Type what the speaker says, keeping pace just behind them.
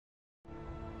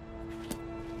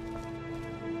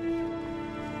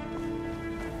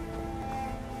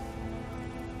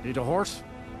Need a horse?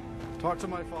 Talk to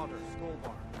my father, Skull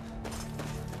Barn.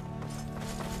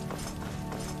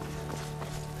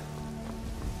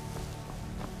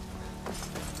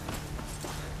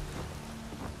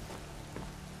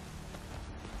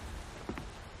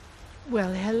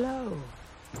 Well, hello.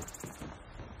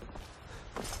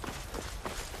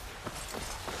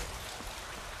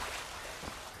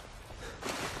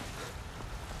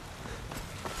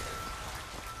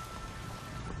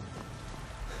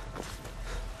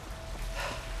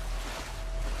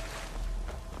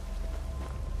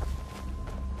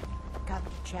 Come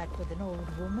to chat with an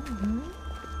old woman, hmm?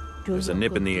 There's a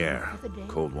nip in the air.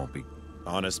 Cold won't be...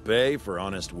 Honest pay for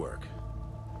honest work.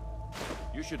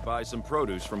 You should buy some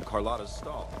produce from Carlotta's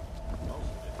stall.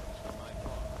 Most of it comes from my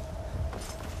farm.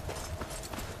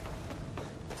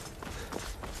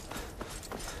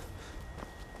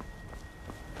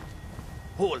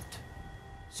 Halt!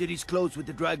 City's closed with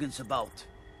the dragons about.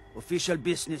 Official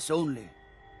business only.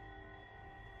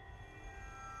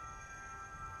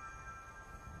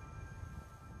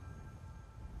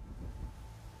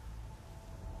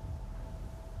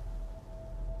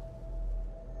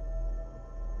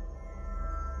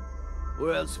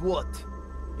 Or else what?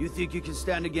 You think you can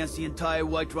stand against the entire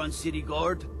Whiterun City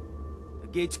Guard? The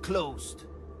gate's closed.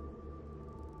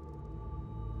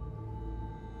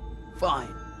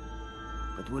 Fine.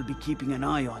 But we'll be keeping an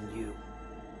eye on you.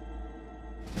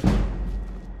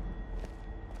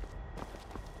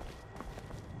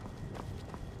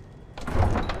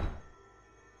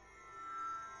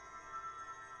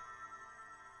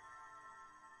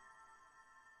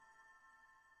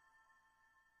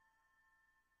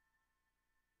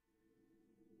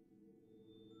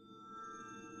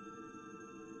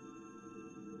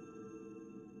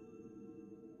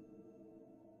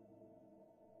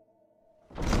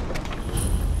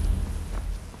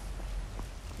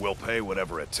 We'll pay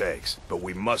whatever it takes, but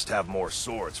we must have more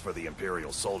swords for the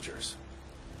Imperial soldiers.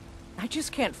 I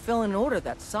just can't fill an order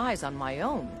that size on my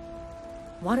own.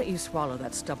 Why don't you swallow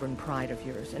that stubborn pride of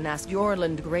yours and ask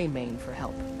Yorland Greymane for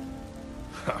help?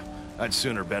 I'd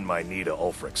sooner bend my knee to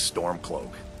Ulfric's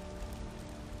Stormcloak.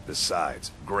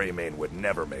 Besides, Greymane would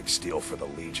never make steel for the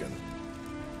Legion.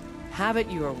 Have it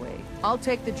your way. I'll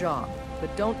take the job,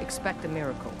 but don't expect a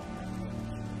miracle.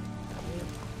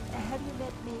 Have you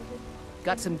met Maven?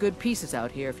 Got some good pieces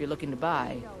out here if you're looking to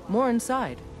buy. More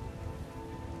inside.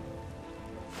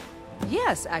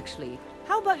 Yes, actually.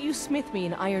 How about you smith me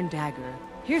an iron dagger?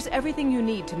 Here's everything you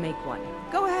need to make one.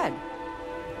 Go ahead.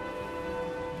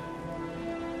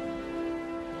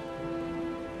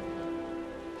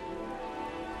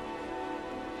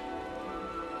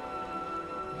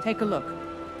 Take a look.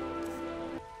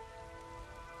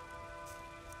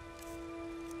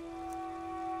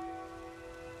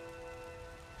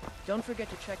 Don't forget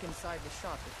to check inside the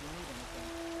shop if you need anything.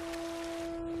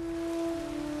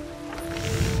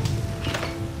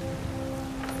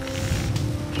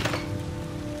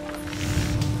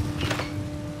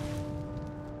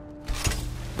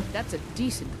 That's a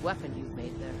decent weapon you've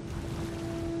made there.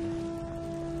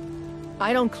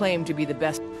 I don't claim to be the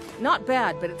best. Not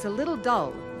bad, but it's a little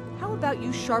dull. How about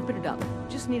you sharpen it up?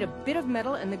 Just need a bit of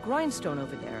metal and the grindstone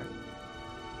over there.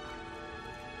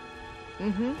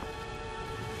 Mm-hmm.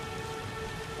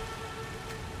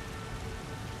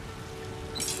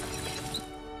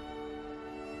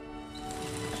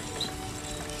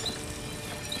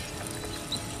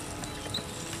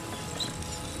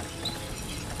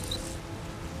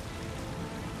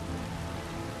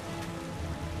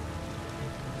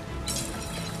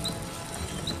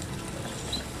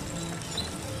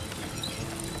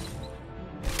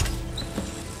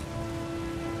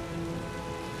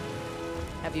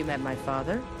 Have you met my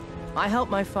father? I help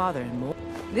my father and more.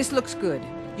 This looks good.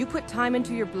 You put time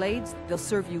into your blades, they'll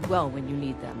serve you well when you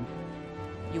need them.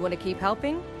 You want to keep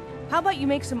helping? How about you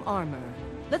make some armor?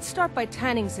 Let's start by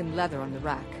tanning some leather on the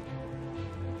rack.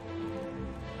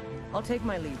 I'll take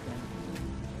my leave then.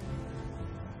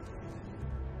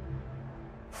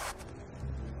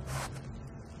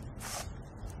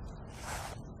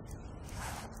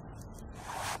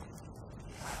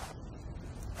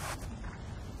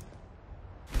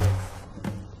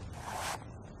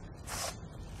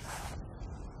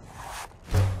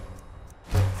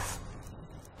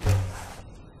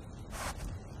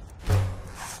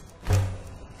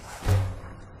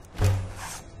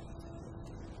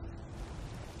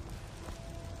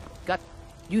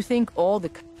 You think all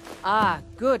the... Ah,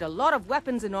 good. A lot of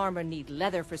weapons and armor need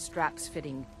leather for straps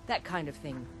fitting. That kind of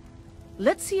thing.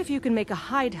 Let's see if you can make a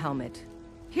hide helmet.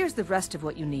 Here's the rest of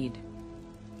what you need.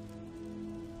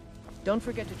 Don't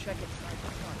forget to check inside the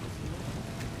shop.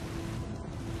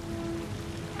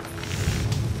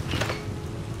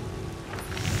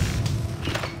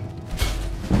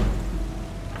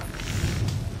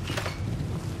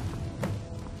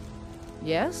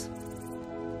 Yes?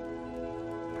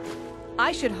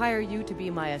 I should hire you to be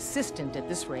my assistant at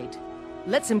this rate.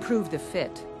 Let's improve the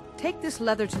fit. Take this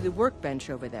leather to the workbench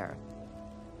over there.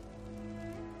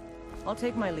 I'll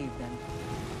take my leave then.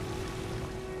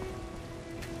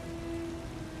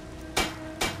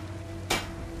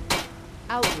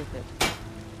 Out with it.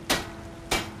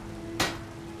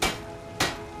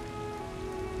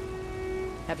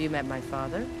 Have you met my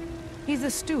father? He's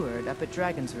a steward up at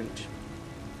Dragon's Reach.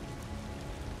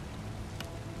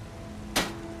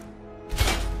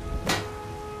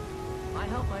 I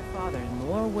help my father in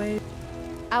more ways.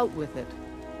 Out with it.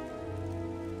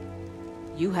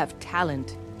 You have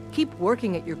talent. Keep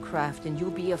working at your craft and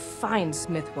you'll be a fine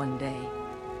smith one day.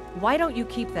 Why don't you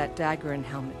keep that dagger and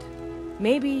helmet?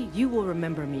 Maybe you will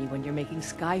remember me when you're making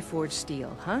Skyforged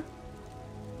steel, huh?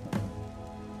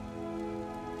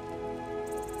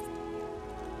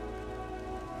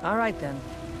 All right then.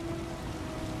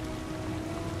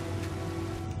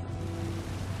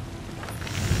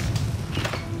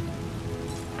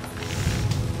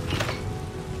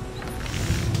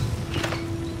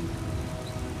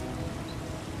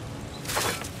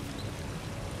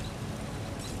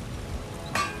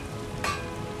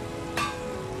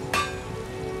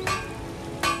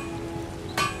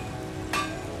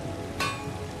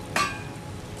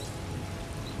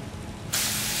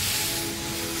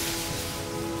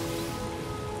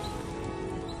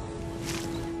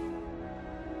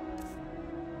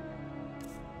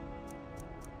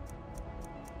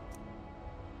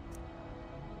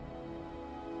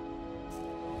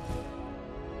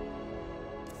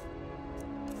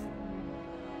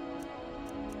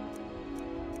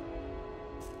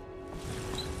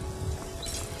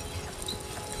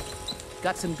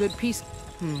 Got some good pieces.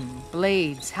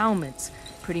 Blades, helmets,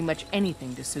 pretty much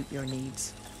anything to suit your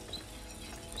needs.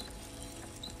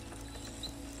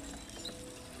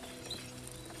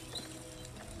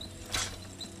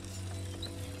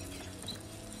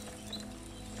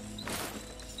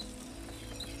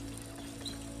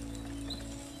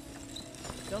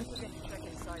 Don't forget to check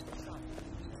inside the shop.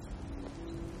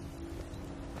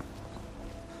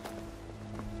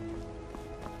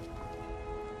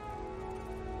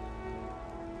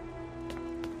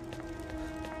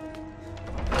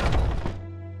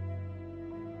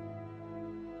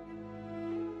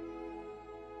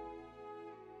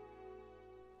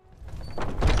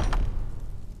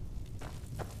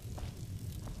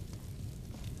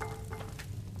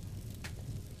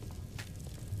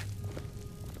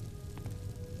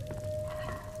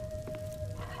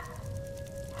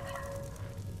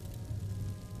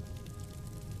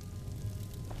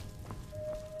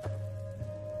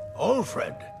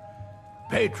 Ulfred,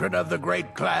 patron of the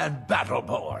great clan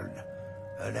Battleborn,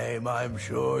 a name I'm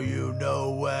sure you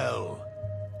know well.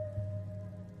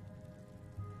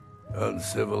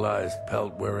 Uncivilized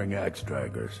pelt-wearing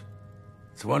axe-draggers.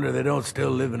 It's a wonder they don't still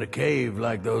live in a cave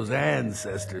like those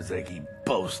ancestors they keep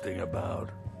boasting about.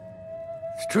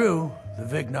 It's true, the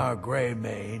Vignar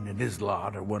Greymane and his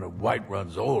lot are one of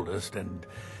Whiterun's oldest and,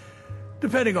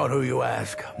 depending on who you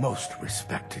ask, most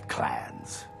respected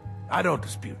clans. I don't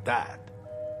dispute that.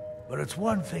 But it's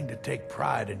one thing to take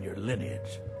pride in your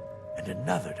lineage, and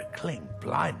another to cling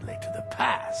blindly to the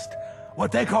past.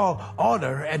 What they call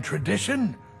honor and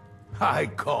tradition, I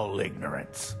call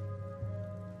ignorance.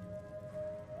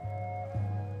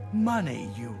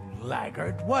 Money, you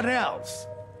laggard. What else?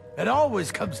 It always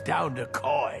comes down to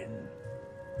coin.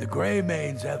 The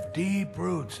Greymanes have deep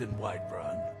roots in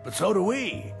Whiterun, but so do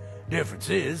we. Difference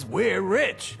is, we're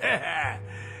rich.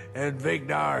 And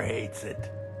Vignar hates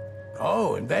it.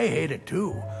 Oh, and they hate it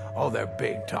too. All their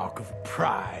big talk of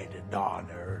pride and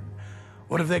honor.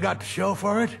 What have they got to show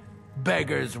for it?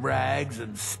 Beggars' rags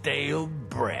and stale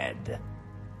bread.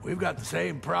 We've got the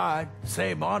same pride,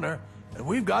 same honor, and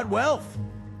we've got wealth.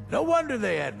 No wonder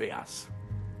they envy us.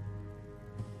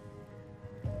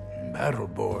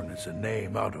 Battleborn is a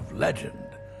name out of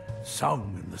legend,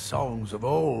 sung in the songs of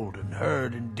old and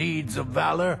heard in deeds of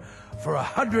valor for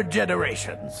 100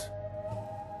 generations.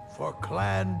 For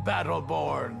Clan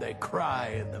Battleborn they cry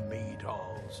in the mead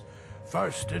halls,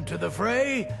 first into the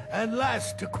fray and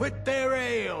last to quit their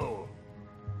ale.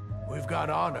 We've got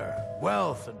honor,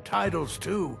 wealth, and titles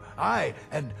too, aye,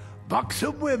 and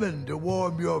buxom women to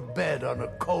warm your bed on a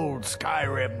cold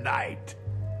Skyrim night.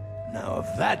 Now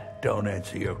if that don't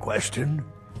answer your question,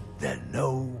 then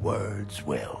no words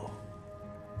will.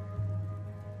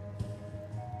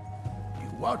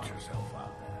 Watch yourself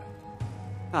out there.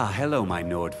 Ah, hello, my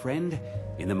Nord friend.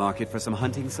 In the market for some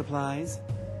hunting supplies?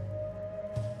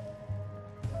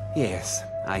 Yes,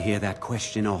 I hear that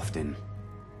question often.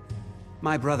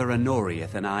 My brother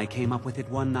Honorius and I came up with it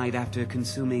one night after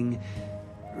consuming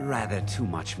rather too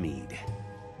much mead.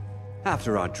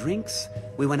 After our drinks,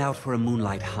 we went out for a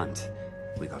moonlight hunt.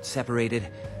 We got separated,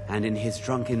 and in his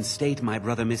drunken state, my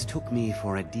brother mistook me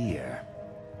for a deer.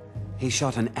 He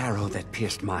shot an arrow that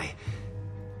pierced my,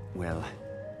 well,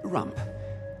 rump.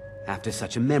 After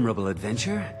such a memorable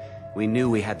adventure, we knew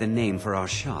we had the name for our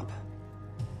shop.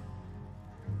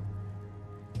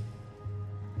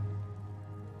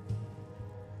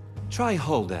 Try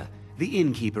Hulda, the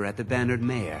innkeeper at the Bannered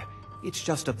Mare. It's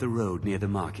just up the road near the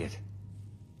market.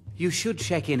 You should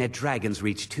check in at Dragon's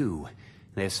Reach too.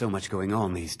 There's so much going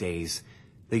on these days.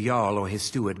 The Jarl or his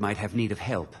steward might have need of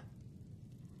help.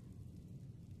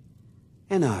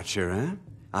 An archer, eh?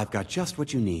 I've got just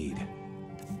what you need.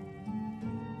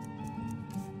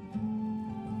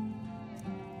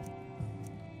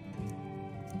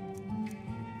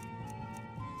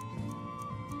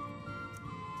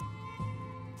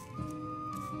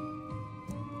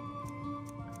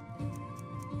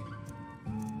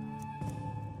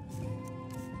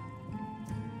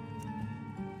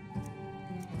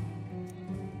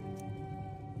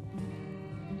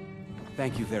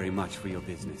 Thank you very much for your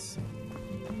business.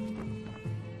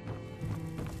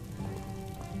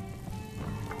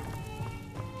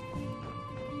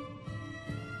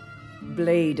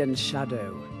 Blade and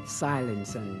shadow,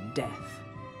 silence and death.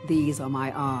 These are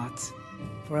my arts.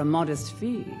 For a modest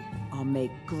fee, I'll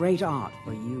make great art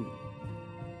for you.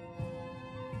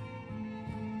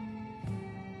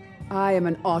 I am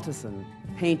an artisan,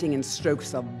 painting in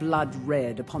strokes of blood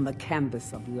red upon the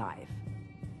canvas of life.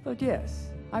 But yes,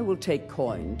 I will take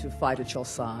coin to fight at your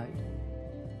side.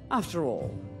 After all,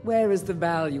 where is the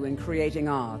value in creating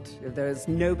art if there is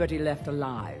nobody left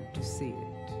alive to see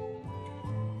it?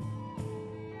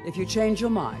 If you change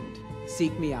your mind,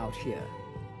 seek me out here.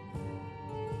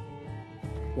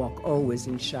 Walk always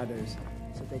in shadows,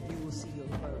 so that you will see your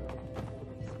foe.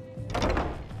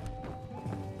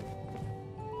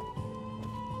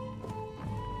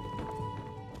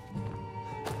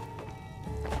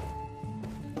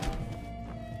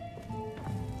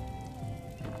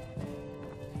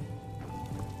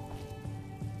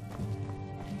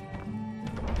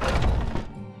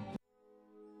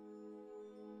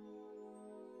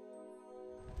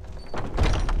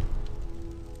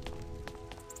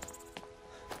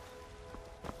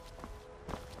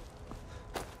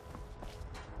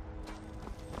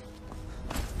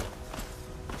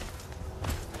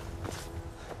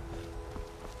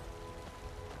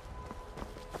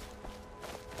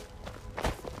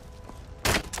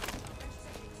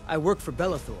 I work for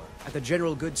Belethor at the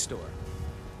General Goods Store.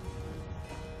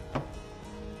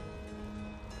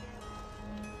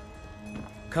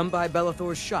 Come by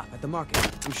Belethor's shop at the market.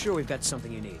 I'm sure we've got something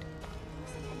you need.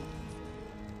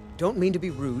 Don't mean to be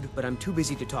rude, but I'm too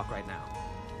busy to talk right now.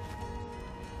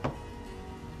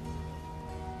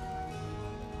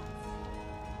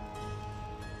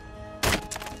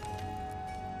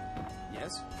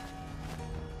 Yes?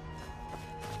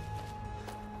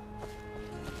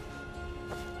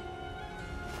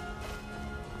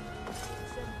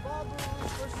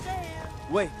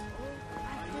 Wait.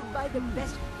 Crafted by the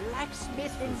best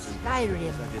blacksmith in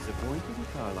Skyrim. Disappointed,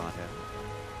 Carlotta?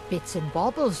 Bits and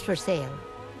baubles for sale.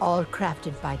 All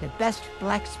crafted by the best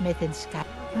blacksmith in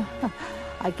Skyrim.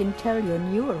 I can tell you're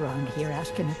new around here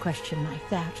asking a question like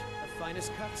that. The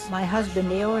finest cuts. My husband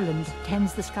Eorland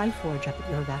tends the Skyforge up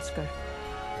at Jorvaskr.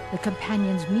 The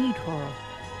Companion's Mead Hall.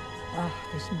 Oh,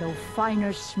 there's no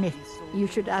finer smith. You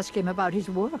should ask him about his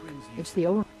work. It's the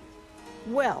only...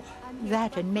 Well,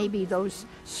 that and maybe those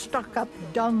stuck-up,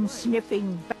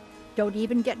 dung-sniffing... Don't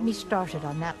even get me started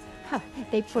on that. Huh,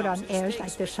 they put on airs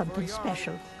like there's something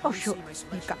special. Oh, sure,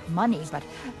 they've got money, but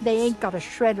they ain't got a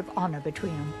shred of honor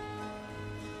between them.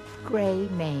 Grey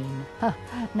Mane. Huh,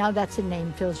 now that's a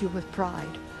name fills you with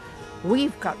pride.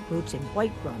 We've got roots in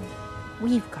Whiterun.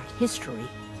 We've got history.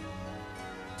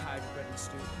 Tired of bread and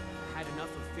stew? Had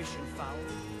enough of fish and fowl?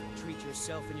 Treat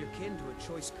yourself and your kin to a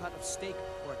choice cut of steak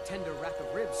or a tender rack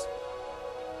of ribs.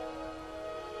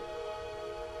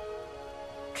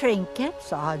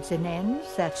 Trinkets, odds and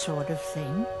ends, that sort of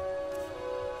thing.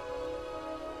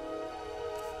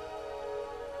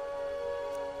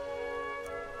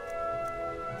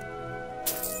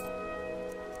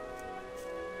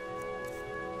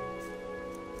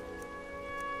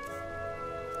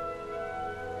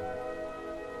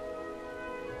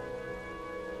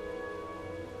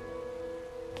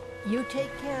 You take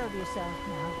care of yourself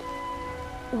now.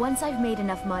 Once I've made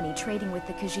enough money trading with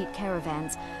the Khajiit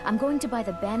caravans, I'm going to buy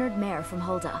the Bannered Mare from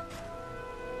Hulda.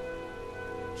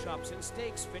 Chops and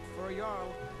steaks fit for a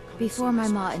Jarl. Before my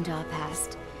ma and Da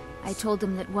passed, I told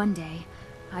him that one day,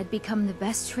 I'd become the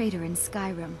best trader in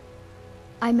Skyrim.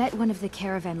 I met one of the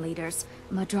caravan leaders,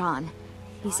 Madron.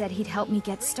 He said he'd help me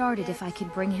get started if I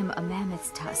could bring him a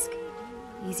mammoth's tusk.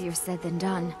 Easier said than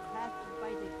done.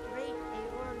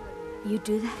 You'd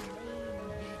do that?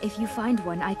 If you find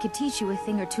one, I could teach you a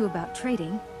thing or two about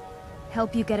trading.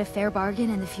 Help you get a fair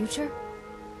bargain in the future?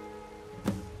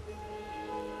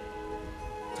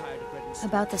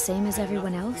 About the same as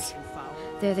everyone else.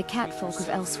 They're the catfolk of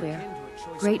elsewhere.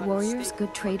 Great warriors,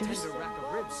 good traders.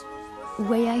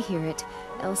 Way I hear it,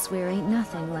 elsewhere ain't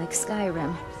nothing like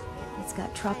Skyrim. It's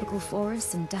got tropical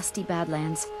forests and dusty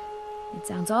badlands. It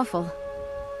sounds awful.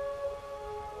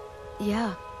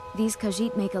 Yeah, these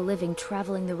Khajiit make a living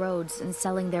traveling the roads and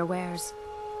selling their wares.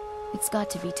 It's got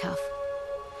to be tough.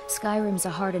 Skyrim's a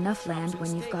hard enough land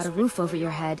when you've got a roof over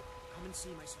your head.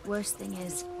 Worst thing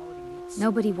is,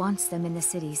 nobody wants them in the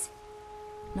cities.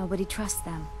 Nobody trusts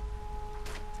them.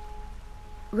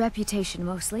 Reputation,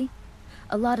 mostly.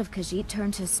 A lot of Khajiit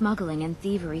turn to smuggling and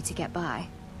thievery to get by.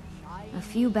 A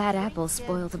few bad apples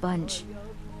spoil the bunch.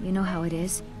 You know how it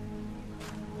is.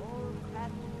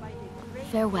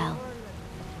 Farewell.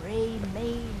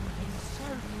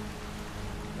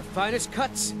 The finest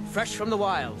cuts, fresh from the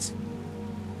wilds.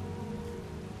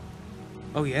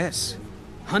 Oh yes,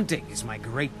 hunting is my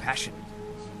great passion.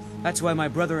 That's why my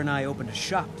brother and I opened a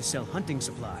shop to sell hunting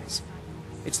supplies.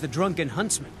 It's the Drunken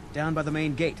Huntsman, down by the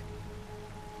main gate.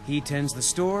 He tends the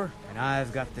store, and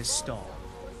I've got this stall.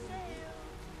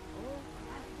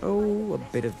 Oh, a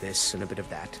bit of this and a bit of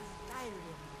that.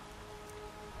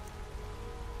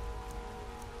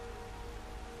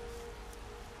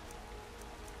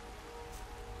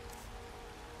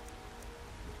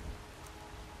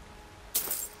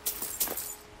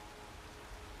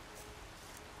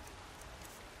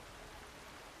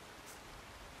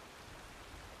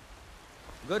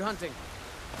 Good hunting.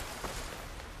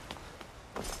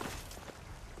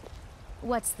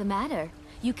 What's the matter?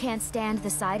 You can't stand the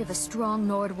sight of a strong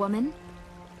Nord woman?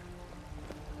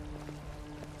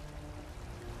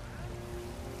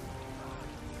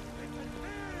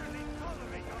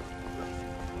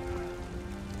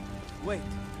 Wait.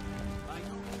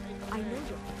 I know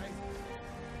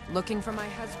you're looking for my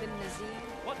husband, Nazir.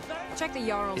 Check the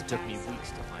Jarl's It took me past. weeks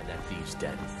to find that thieves'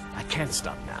 den. I can't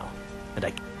stop now. And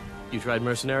I... You tried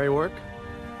mercenary work?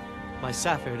 My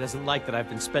Sapphire doesn't like that I've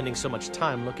been spending so much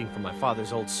time looking for my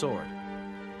father's old sword.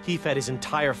 He fed his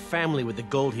entire family with the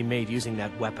gold he made using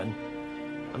that weapon.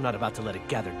 I'm not about to let it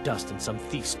gather dust in some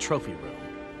thief's trophy room.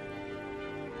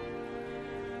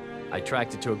 I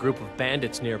tracked it to a group of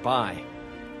bandits nearby,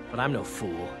 but I'm no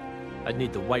fool. I'd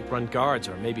need the Whiterun guards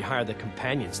or maybe hire the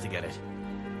companions to get it.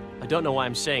 I don't know why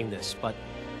I'm saying this, but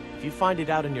if you find it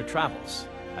out in your travels,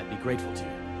 I'd be grateful to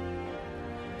you.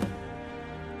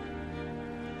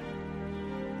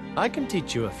 I can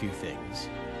teach you a few things.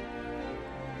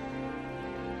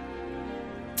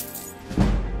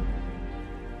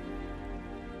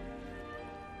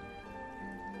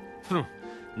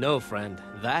 No, friend,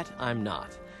 that I'm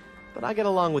not. But I get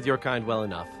along with your kind well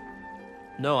enough.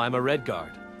 No, I'm a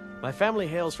Redguard. My family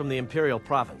hails from the Imperial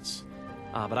Province.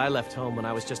 But I left home when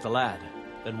I was just a lad.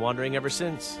 Been wandering ever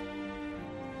since.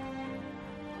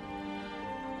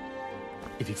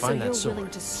 If you find that sword, So you're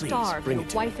willing to please starve bring your it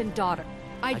to wife me. and daughter.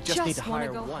 I just need to wanna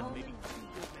hire go one, home. maybe.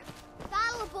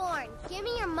 Battleborn, give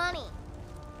me your money.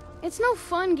 It's no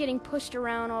fun getting pushed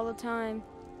around all the time.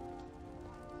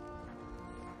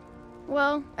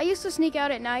 Well, I used to sneak out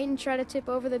at night and try to tip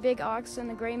over the big ox in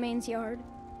the Greymane's yard.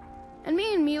 And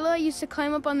me and Mila used to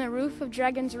climb up on the roof of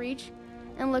Dragon's Reach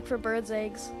and look for birds'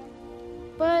 eggs.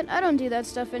 But I don't do that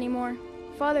stuff anymore.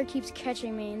 Father keeps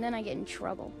catching me and then I get in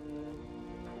trouble.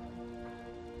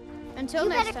 Until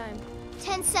next time.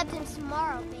 10 septims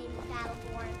tomorrow, baby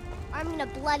Battleborn. Or I'm gonna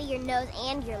bloody your nose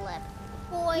and your lip.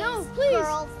 Boys, No, please.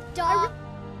 girls, dogs.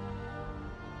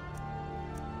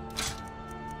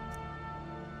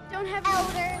 Don't have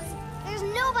elders. There's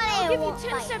nobody I'll I give you won't 10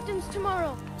 fight. septims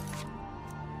tomorrow.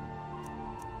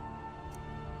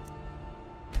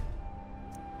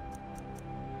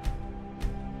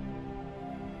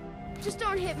 Just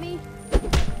don't hit me.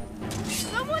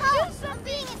 Someone do something! I'm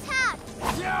being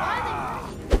attacked!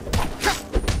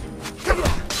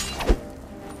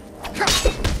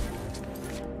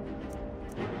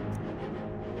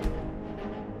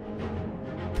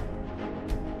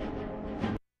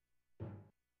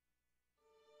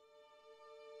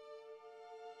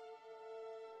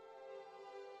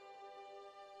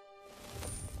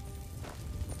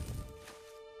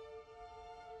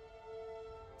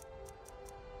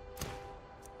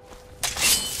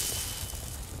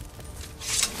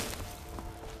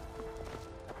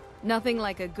 Nothing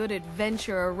like a good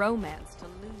adventure or romance to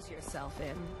lose yourself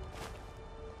in.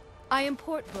 I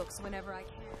import books whenever I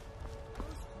can.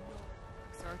 Most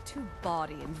books are too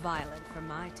bawdy and violent for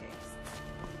my tastes.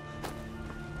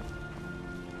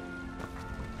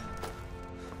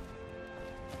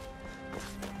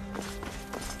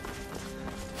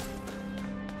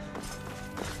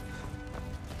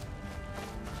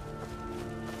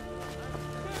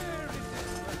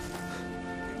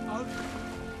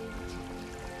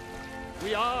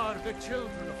 We are the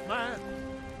children of man.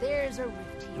 There's a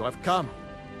rift. You have come.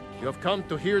 You have come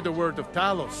to hear the word of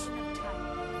Talos.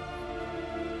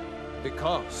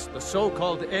 Because the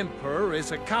so-called Emperor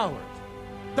is a coward.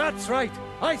 That's right,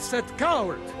 I said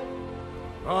coward!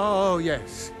 Oh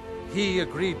yes, he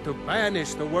agreed to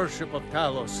banish the worship of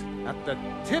Talos at the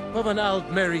tip of an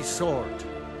Aldmeri sword.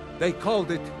 They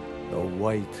called it the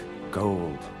White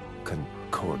Gold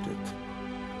Concordat.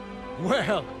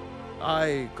 Well,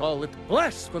 I call it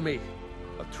blasphemy.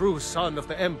 A true son of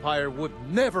the Empire would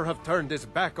never have turned his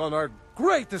back on our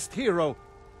greatest hero.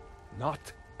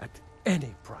 Not at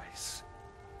any price.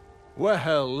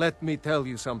 Well, let me tell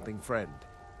you something, friend.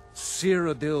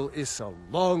 Cyrodiil is a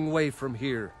long way from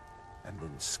here, and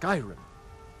in Skyrim,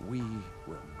 we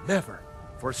will never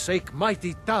forsake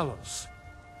mighty Talos.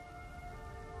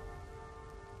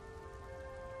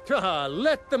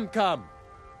 Let them come.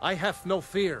 I have no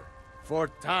fear, for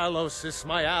Talos is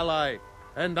my ally,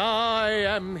 and I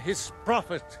am his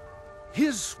prophet.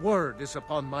 His word is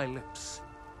upon my lips,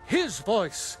 his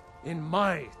voice in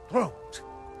my throat.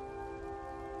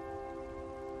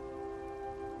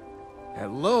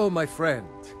 Hello, my friend.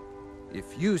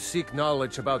 If you seek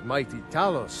knowledge about mighty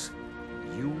Talos,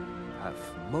 you have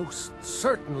most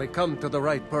certainly come to the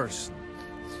right person.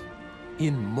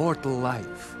 In mortal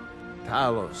life,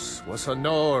 Talos was a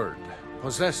Nord,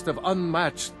 possessed of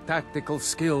unmatched tactical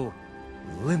skill,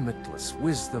 limitless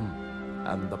wisdom,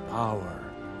 and the power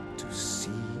to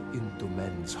see into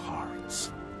men's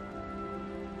hearts.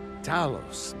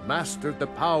 Talos mastered the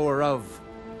power of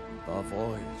the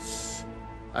voice,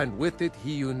 and with it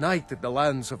he united the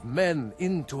lands of men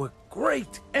into a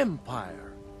great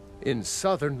empire. In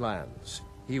southern lands,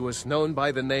 he was known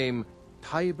by the name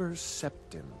Tiber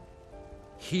Septim.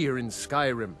 Here in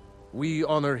Skyrim, we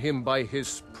honor him by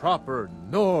his proper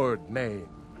Nord name.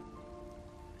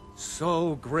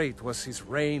 So great was his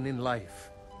reign in life.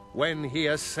 When he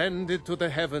ascended to the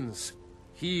heavens,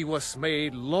 he was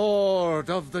made Lord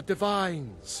of the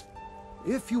Divines.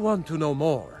 If you want to know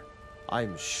more,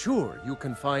 I'm sure you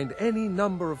can find any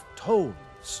number of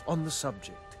tomes on the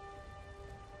subject.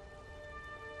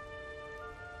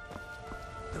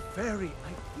 The very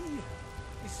idea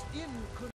is in